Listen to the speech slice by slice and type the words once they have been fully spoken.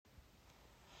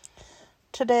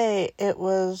today it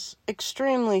was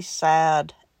extremely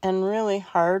sad and really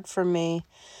hard for me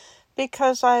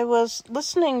because I was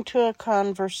listening to a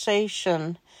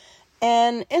conversation,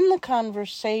 and in the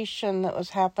conversation that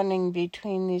was happening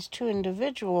between these two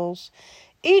individuals,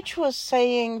 each was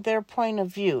saying their point of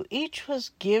view. Each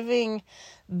was giving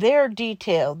their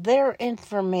detail, their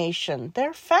information,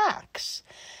 their facts.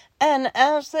 And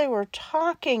as they were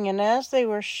talking and as they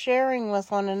were sharing with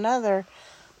one another,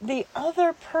 the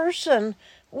other person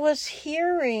was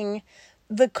hearing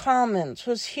the comments,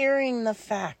 was hearing the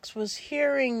facts, was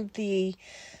hearing the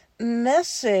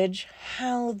message,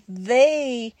 how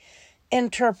they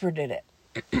interpreted it,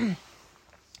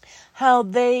 how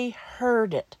they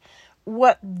heard it,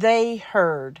 what they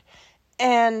heard,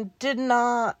 and did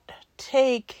not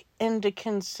take into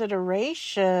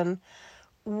consideration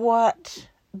what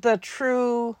the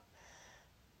true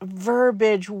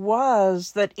verbiage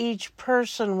was that each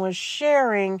person was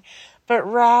sharing, but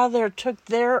rather took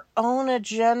their own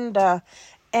agenda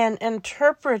and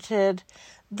interpreted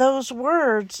those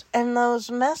words and those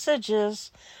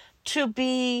messages to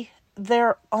be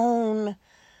their own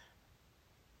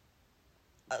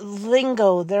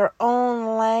lingo, their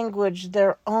own language,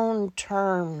 their own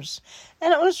terms.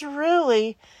 And it was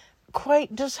really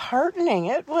quite disheartening.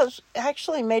 It was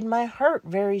actually made my heart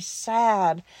very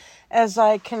sad as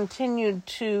I continued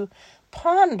to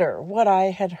ponder what I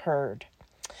had heard.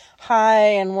 Hi,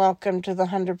 and welcome to the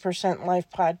 100% Life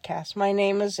Podcast. My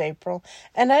name is April,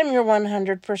 and I'm your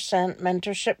 100%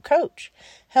 mentorship coach,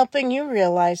 helping you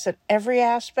realize that every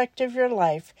aspect of your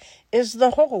life is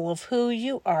the whole of who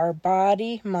you are,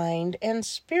 body, mind, and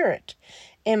spirit,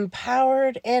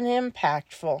 empowered and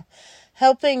impactful,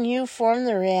 helping you form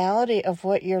the reality of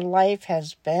what your life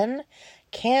has been,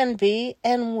 can be,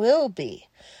 and will be.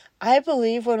 I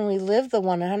believe when we live the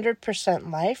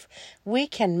 100% life, we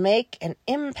can make an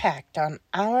impact on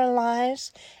our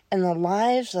lives and the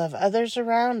lives of others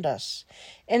around us.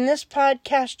 In this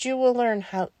podcast, you will learn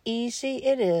how easy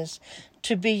it is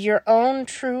to be your own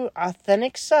true,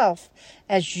 authentic self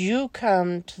as you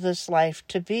come to this life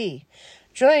to be.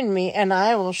 Join me and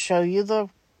I will show you the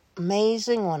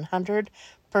amazing 100%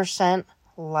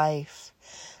 life.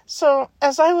 So,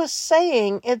 as I was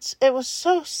saying, it was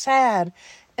so sad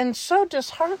and so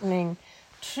disheartening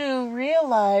to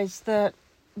realize that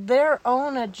their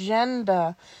own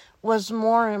agenda was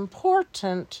more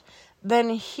important than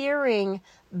hearing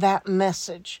that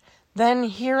message, than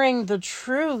hearing the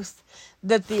truth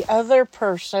that the other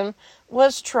person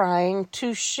was trying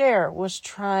to share, was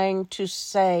trying to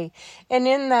say. And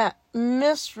in that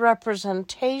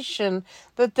misrepresentation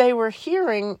that they were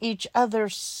hearing each other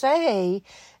say,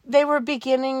 they were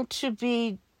beginning to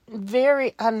be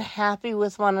very unhappy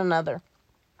with one another,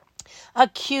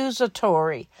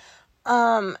 accusatory,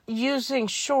 using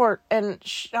short and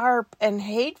sharp and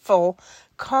hateful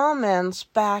comments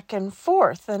back and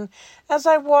forth. And as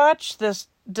I watched this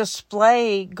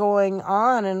display going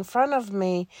on in front of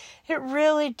me, it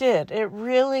really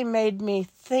made me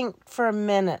think for a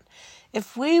minute.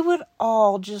 If we would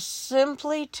all just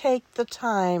simply take the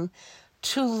time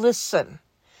to listen,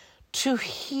 to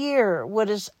hear what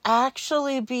is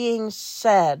actually being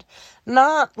said,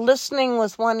 not listening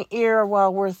with one ear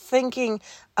while we're thinking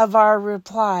of our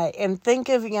reply and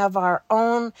thinking of our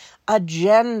own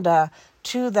agenda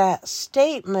to that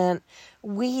statement,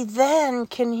 we then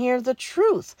can hear the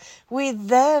truth. We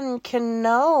then can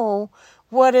know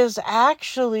what is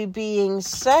actually being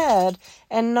said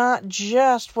and not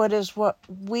just what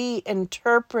we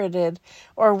interpreted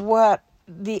or what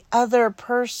the other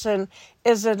person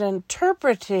isn't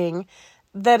interpreting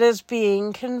that is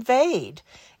being conveyed.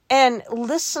 And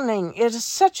listening, it is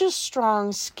such a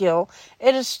strong skill.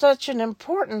 It is such an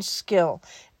important skill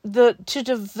to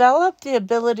develop the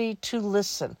ability to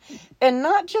listen. And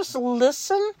not just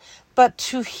listen, but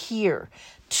to hear,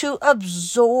 to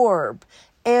absorb,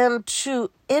 and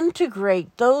to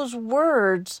integrate those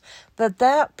words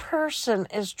that person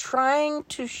is trying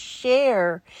to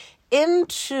share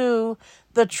into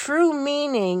the true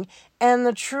meaning and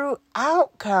the true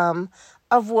outcome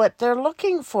of what they're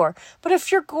looking for. But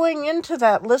if you're going into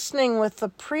that listening with the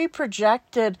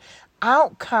pre-projected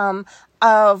outcome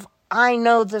of, I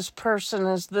know this person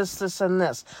is this, this, and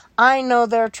this. I know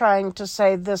they're trying to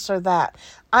say this or that.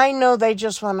 I know they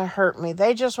just want to hurt me.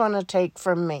 They just want to take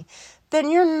from me. Then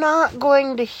you're not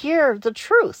going to hear the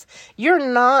truth. You're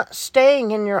not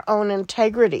staying in your own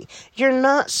integrity. You're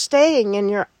not staying in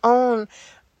your own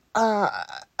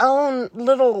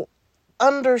little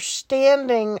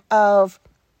understanding of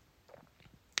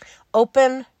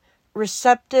open,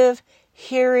 receptive,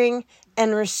 hearing,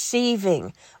 and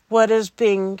receiving what is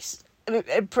being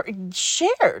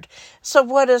shared. So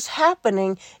what is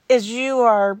happening is you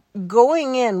are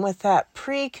going in with that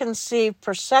preconceived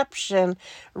perception,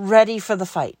 ready for the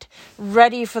fight,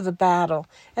 ready for the battle.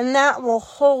 And that will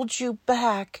hold you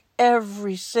back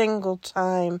every single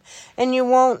time. And you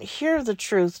won't hear the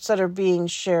truths that are being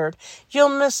shared.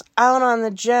 You'll miss out on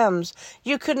the gems.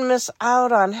 You could miss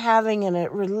out on having a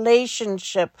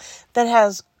relationship that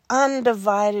has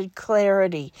undivided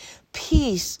clarity,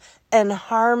 peace, and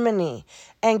harmony,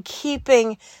 and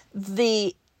keeping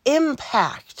the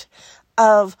impact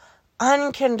of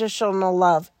unconditional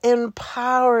love,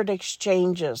 empowered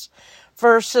exchanges,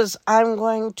 versus I'm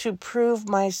going to prove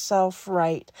myself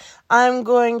right. I'm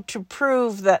going to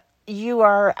prove that you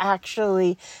are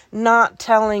actually not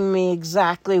telling me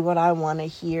exactly what I want to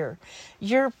hear.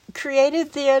 You're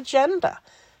created the agenda.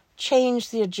 Change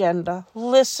the agenda,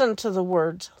 listen to the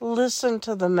words, listen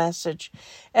to the message,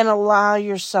 and allow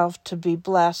yourself to be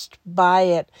blessed by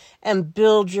it and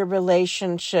build your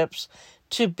relationships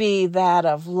to be that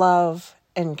of love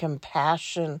and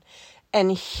compassion,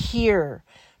 and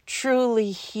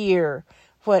truly hear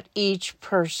what each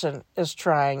person is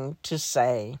trying to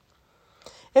say.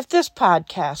 If this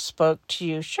podcast spoke to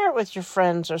you, share it with your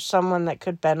friends or someone that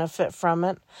could benefit from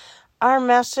it. Our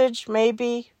message may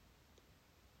be,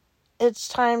 it's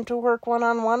time to work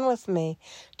one-on-one with me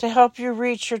to help you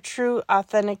reach your true,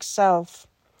 authentic self,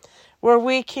 where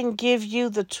we can give you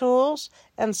the tools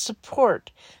and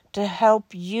support to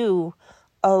help you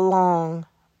along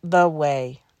the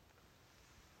way.